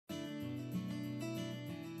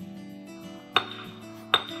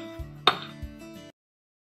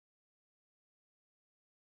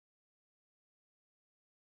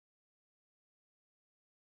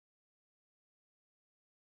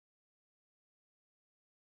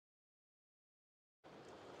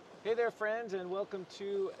Hey there, friends, and welcome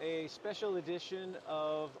to a special edition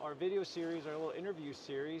of our video series, our little interview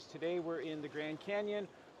series. Today we're in the Grand Canyon.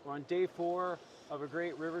 We're on day 4 of a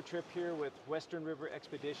great river trip here with Western River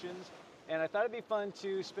Expeditions. And I thought it'd be fun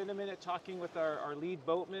to spend a minute talking with our lead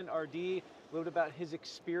boatman, RD, a little bit about his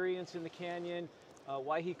experience in the canyon,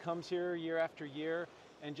 why he comes here year after year,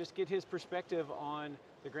 and just get his perspective on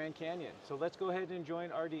the Grand Canyon. So let's go ahead and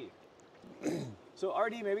join RD. So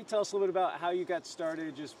RD, maybe tell us a little bit about how you got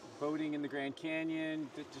started just boating in the Grand Canyon,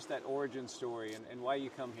 just that origin story and why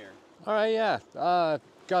you come here. All right, yeah.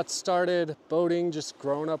 Got started boating just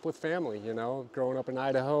growing up with family, growing up in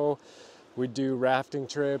Idaho. We'd do rafting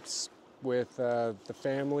trips with the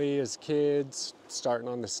family as kids, starting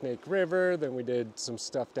on the Snake River. Then we did some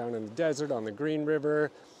stuff down in the desert on the Green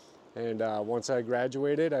River. And once I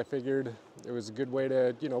graduated, I figured it was a good way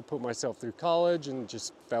to, put myself through college, and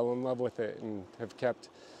just fell in love with it and have kept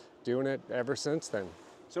doing it ever since then.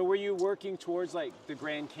 So were you working towards like the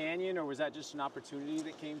Grand Canyon, or was that just an opportunity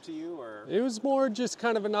that came to you? Or it was more just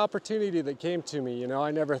kind of an opportunity that came to me.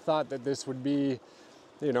 I never thought that this would be,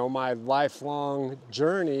 my lifelong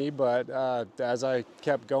journey, but as I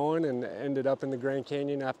kept going and ended up in the Grand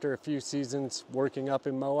Canyon after a few seasons working up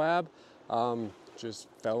in Moab, just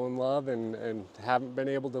fell in love and haven't been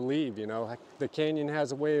able to leave. The canyon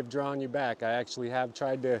has a way of drawing you back. I actually have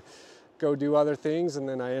tried to go do other things, and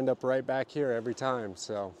then I end up right back here every time.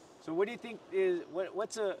 So what do you think is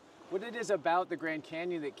what it is about the Grand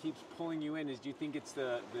Canyon that keeps pulling you in? Do you think it's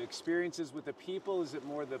the experiences with the people? Is it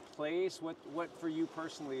more the place? What for you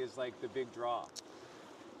personally is like the big draw?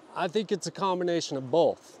 I think it's a combination of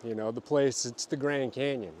both. The place, it's the Grand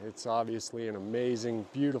Canyon. It's obviously an amazing,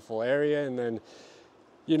 beautiful area. And then,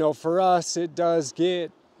 for us, it does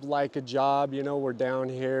get like a job. We're down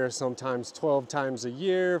here sometimes 12 times a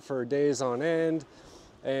year for days on end.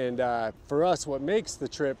 And for us, what makes the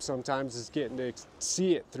trip sometimes is getting to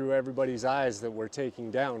see it through everybody's eyes that we're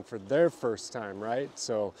taking down for their first time, right?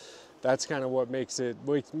 So that's kind of what makes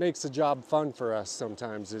the job fun for us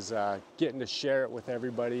sometimes, is getting to share it with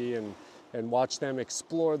everybody and watch them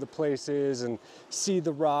explore the places and see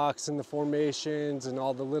the rocks and the formations and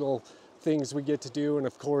all the little things we get to do, and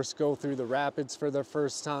of course go through the rapids for their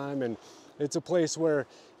first time. And it's a place where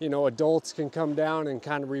adults can come down and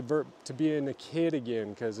kind of revert to being a kid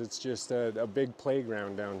again, because it's just a big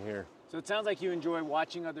playground down here. So it sounds like you enjoy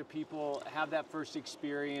watching other people have that first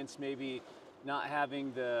experience, maybe not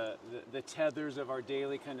having the tethers of our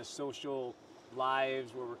daily kind of social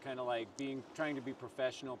lives where we're kind of like trying to be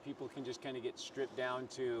professional. People can just kind of get stripped down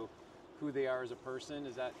to who they are as a person.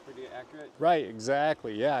 Is that pretty accurate? Right,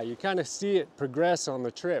 exactly. Yeah, you kind of see it progress on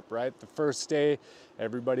the trip, right? The first day,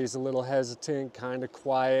 everybody's a little hesitant, kind of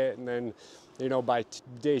quiet, and then by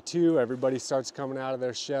day 2, everybody starts coming out of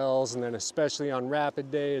their shells. And then especially on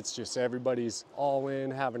rapid day, it's just everybody's all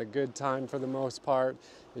in, having a good time for the most part,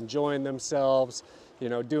 enjoying themselves,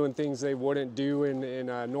 doing things they wouldn't do in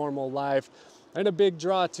a normal life. And a big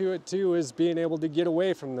draw to it too is being able to get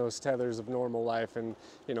away from those tethers of normal life and,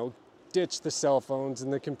 ditch the cell phones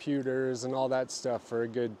and the computers and all that stuff for a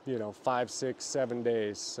good, 5, 6, 7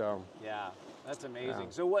 days. So yeah, that's amazing. Yeah.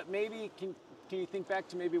 So what maybe can you think back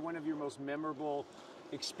to maybe one of your most memorable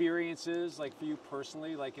experiences, like for you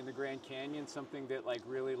personally, like in the Grand Canyon, something that like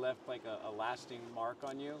really left like a lasting mark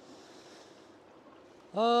on you?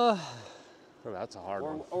 Well, that's a hard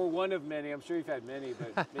one. Or one of many. I'm sure you've had many,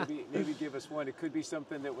 but maybe give us one. It could be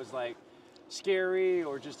something that was like scary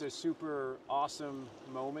or just a super awesome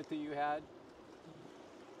moment that you had.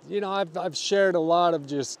 I've shared a lot of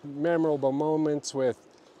just memorable moments with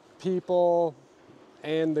people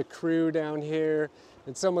and the crew down here.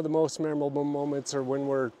 And some of the most memorable moments are when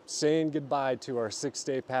we're saying goodbye to our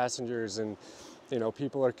 6-day passengers, and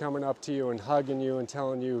people are coming up to you and hugging you and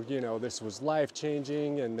telling you, this was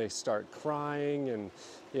life-changing, and they start crying, and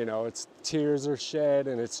it's tears are shed,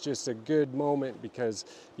 and it's just a good moment because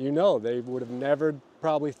they would have never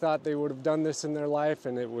probably thought they would have done this in their life,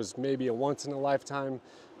 and it was maybe a once-in-a-lifetime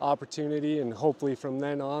opportunity, and hopefully from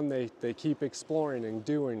then on they keep exploring and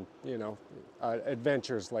doing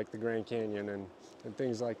adventures like the Grand Canyon and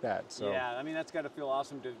things like that. So yeah, I mean, that's got to feel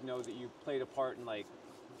awesome to know that you played a part in like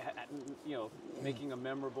making a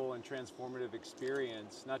memorable and transformative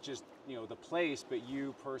experience, not just the place, but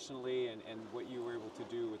you personally and what you were able to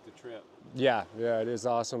do with the trip. Yeah, it is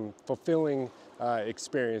awesome, fulfilling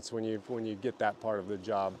experience when you get that part of the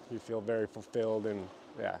job. You feel very fulfilled, and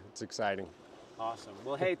yeah, it's exciting. Awesome.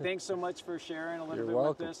 Well, hey, thanks so much for sharing a little bit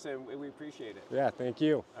with us, and we appreciate it. Yeah, thank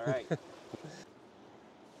you. All right.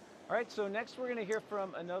 All right, so next we're going to hear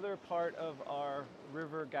from another part of our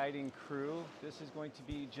river guiding crew. This is going to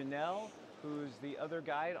be Janelle. who's the other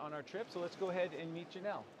guide on our trip. So let's go ahead and meet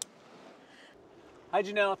Janelle. Hi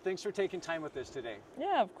Janelle, thanks for taking time with us today.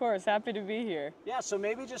 Yeah, of course, happy to be here. Yeah, so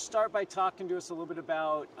maybe just start by talking to us a little bit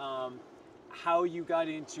about how you got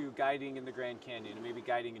into guiding in the Grand Canyon and maybe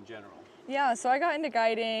guiding in general. Yeah, so I got into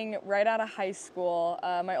guiding right out of high school.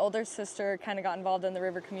 My older sister kind of got involved in the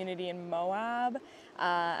river community in Moab,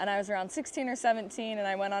 and I was around 16 or 17, and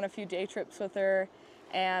I went on a few day trips with her,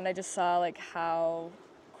 and I just saw like how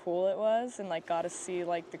cool it was, and like got to see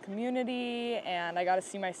like the community, and I got to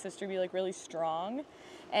see my sister be like really strong,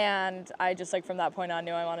 and I just like from that point on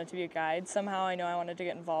knew I wanted to be a guide somehow. I knew I wanted to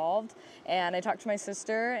get involved, and I talked to my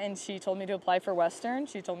sister, and she told me to apply for Western.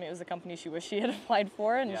 She told me it was the company she wished she had applied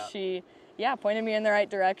for, and she pointed me in the right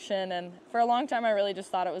direction. And for a long time I really just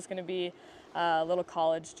thought it was going to be a little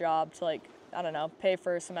college job to like, I don't know, pay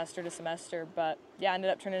for semester to semester, but yeah, ended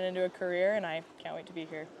up turning it into a career, and I can't wait to be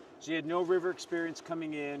here. So you had no river experience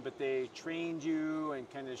coming in, but they trained you and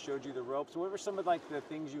kind of showed you the ropes. What were some of like the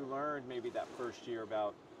things you learned maybe that first year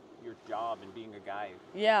about your job and being a guide?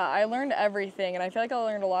 Yeah, I learned everything, and I feel like I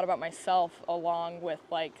learned a lot about myself along with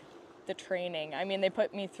like the training. I mean, they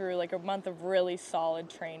put me through like a month of really solid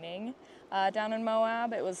training down in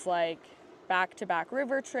Moab. It was like back-to-back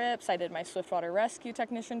river trips. I did my swiftwater rescue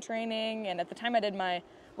technician training, and at the time I did my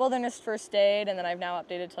wilderness first aid, and then I've now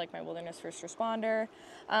updated to like my wilderness first responder.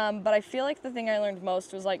 But I feel like the thing I learned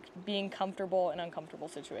most was like being comfortable in uncomfortable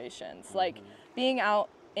situations. Like being out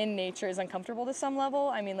in nature is uncomfortable to some level.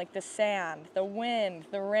 I mean, like the sand, the wind,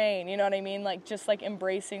 the rain, you know what I mean? Like just like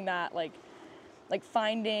embracing that, like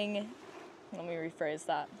finding, let me rephrase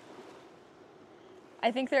that. I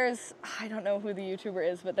think I don't know who the YouTuber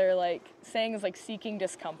is, but they're like saying is like seeking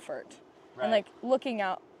discomfort. Right. And like looking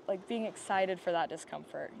out, like being excited for that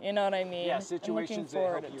discomfort. You know what I mean? Yeah, situations that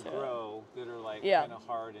help you grow that are like kind of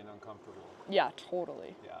hard and uncomfortable. Yeah,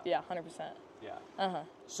 totally. Yeah, 100%. Yeah.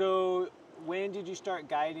 So when did you start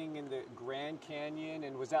guiding in the Grand Canyon,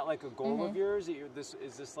 and was that like a goal of yours?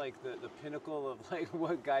 Is this like the pinnacle of like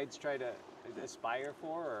what guides try to aspire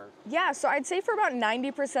for? Or? Yeah, so I'd say for about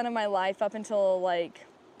 90% of my life up until like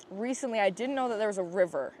recently, I didn't know that there was a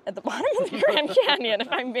river at the bottom of the Grand Canyon, if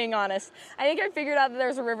I'm being honest. I think I figured out that there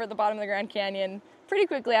was a river at the bottom of the Grand Canyon pretty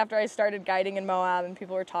quickly after I started guiding in Moab, and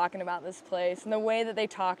people were talking about this place. And the way that they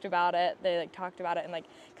talked about it, talked about it in like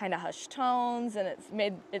kind of hushed tones, and it's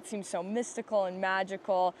made it seem so mystical and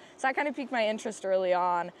magical. So that kind of piqued my interest early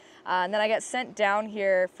on. And then I got sent down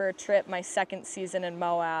here for a trip my second season in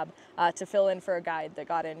Moab to fill in for a guide that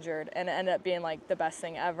got injured, and it ended up being like the best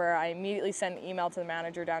thing ever. I immediately sent an email to the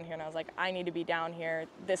manager down here, and I was like, I need to be down here.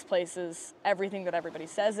 This place is everything that everybody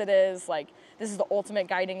says it is. Like, this is the ultimate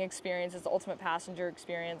guiding experience. It's the ultimate passenger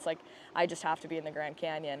experience. Like, I just have to be in the Grand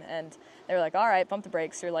Canyon. And they were like, all right, pump the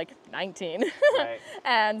brakes. You're like 19. Right.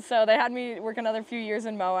 And so they had me work another few years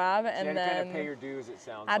in Moab, and you had then to kind of pay your dues, it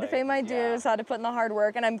sounds like. Had to pay my dues, had to put in the hard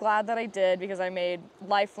work, and I'm glad that I did, because I made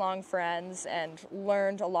lifelong friends and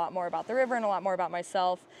learned a lot more about the river and a lot more about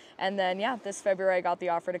myself. And then, yeah, this February I got the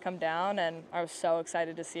offer to come down, and I was so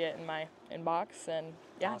excited to see it in my inbox, and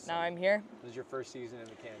yeah, awesome. Now I'm here. This is your first season in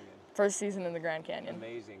the canyon. First season in the Grand Canyon.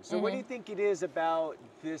 Amazing. So what do you think it is about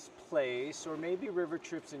this place, or maybe river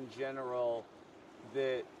trips in general,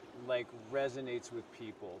 that like resonates with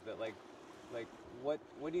people? That like what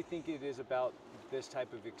do you think it is about this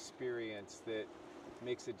type of experience that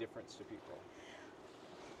makes a difference to people?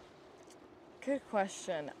 Good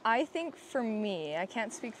question. I think for me, I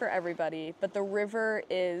can't speak for everybody, but the river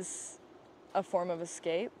is a form of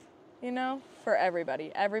escape, you know, for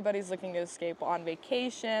everybody. Everybody's looking to escape on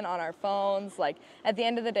vacation, on our phones. Like, at the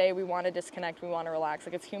end of the day, we want to disconnect, we want to relax.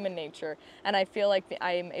 Like, it's human nature. And I feel like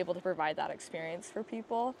I'm able to provide that experience for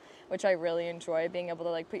people, which I really enjoy, being able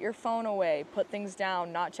to, like, put your phone away, put things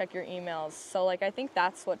down, not check your emails. So, like, I think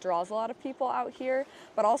that's what draws a lot of people out here.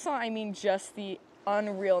 But also, I mean, just the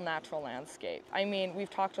unreal natural landscape. I mean,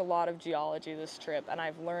 we've talked a lot of geology this trip, and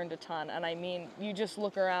I've learned a ton. And I mean, you just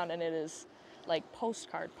look around and it is like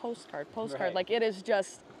postcard. Right. Like, it is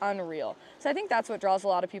just unreal. So I think that's what draws a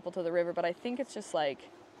lot of people to the river. But I think it's just like,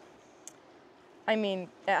 I mean,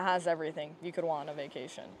 it has everything you could want on a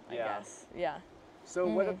vacation, I guess. Yeah. So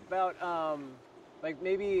what about, like,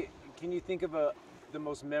 maybe, can you think of the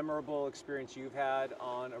most memorable experience you've had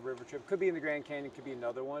on a river trip? Could be in the Grand Canyon, could be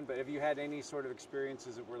another one, but have you had any sort of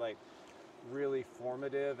experiences that were like really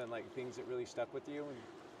formative and like things that really stuck with you?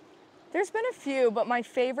 There's been a few, but my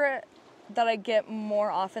favorite that I get more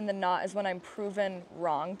often than not is when I'm proven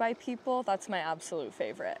wrong by people. That's my absolute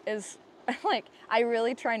favorite. Is like, I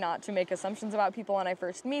really try not to make assumptions about people when I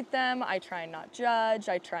first meet them. I try and not judge.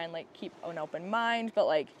 I try and like keep an open mind, but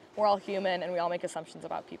like we're all human and we all make assumptions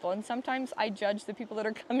about people. And sometimes I judge the people that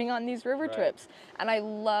are coming on these river trips. And I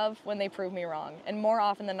love when they prove me wrong. And more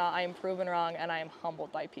often than not, I am proven wrong and I am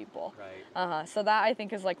humbled by people. So that I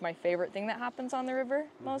think is like my favorite thing that happens on the river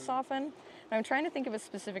most often. And I'm trying to think of a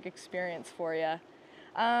specific experience for you.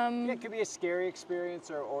 It could be a scary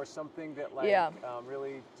experience or something that like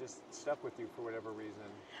really just stuck with you for whatever reason.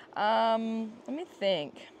 Let me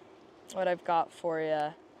think what I've got for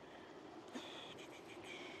you.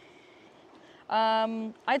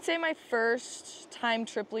 I'd say my first time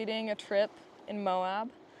trip leading a trip in Moab.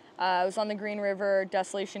 I was on the Green River,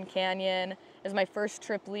 Desolation Canyon. It was my first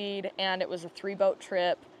trip lead, and it was a 3-boat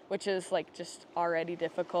trip, which is like just already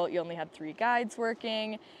difficult. You only had 3 guides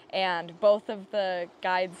working, and both of the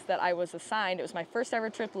guides that I was assigned, it was my first ever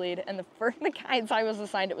trip lead, and the guides I was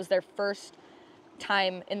assigned, it was their first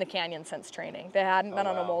time in the canyon since training. They hadn't been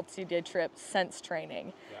on a multi-day trip since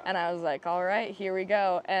training. And I was like, all right, here we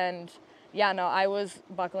go. And yeah, no, I was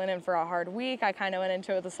buckling in for a hard week. I kind of went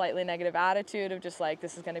into it with a slightly negative attitude of just like,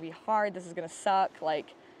 this is going to be hard, this is going to suck,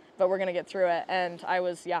 like, but we're going to get through it. And I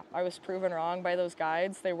was proven wrong by those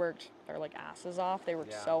guides. They worked their like asses off. They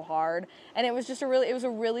worked so hard. And it was just a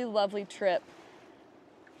really lovely trip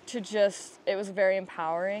to just, it was very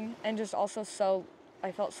empowering and just also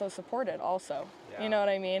I felt so supported also. You know what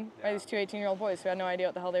I mean? By these 2 18-year-old boys who had no idea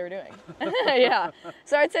what the hell they were doing.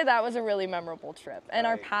 So I'd say that was a really memorable trip. And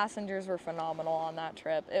our passengers were phenomenal on that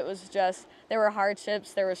trip. It was just, there were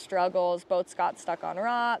hardships, there were struggles, boats got stuck on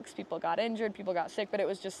rocks, people got injured, people got sick, but it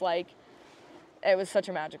was just like, it was such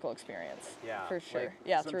a magical experience. For sure.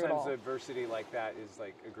 Like, Through it all. Sometimes adversity like that is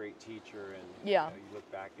like a great teacher, and you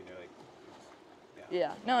look back and you're like,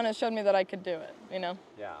 no, and it showed me that I could do it, you know?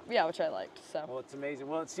 Which I liked, so. Well, it's amazing.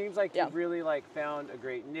 Well, it seems like you've really like found a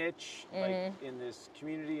great niche like in this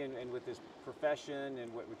community and with this profession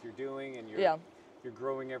and what you're doing, and you're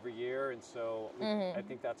growing every year, and so I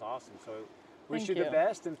think that's awesome. So wish you the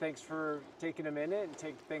best, and thanks for taking a minute,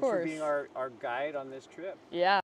 and thanks for being our guide on this trip.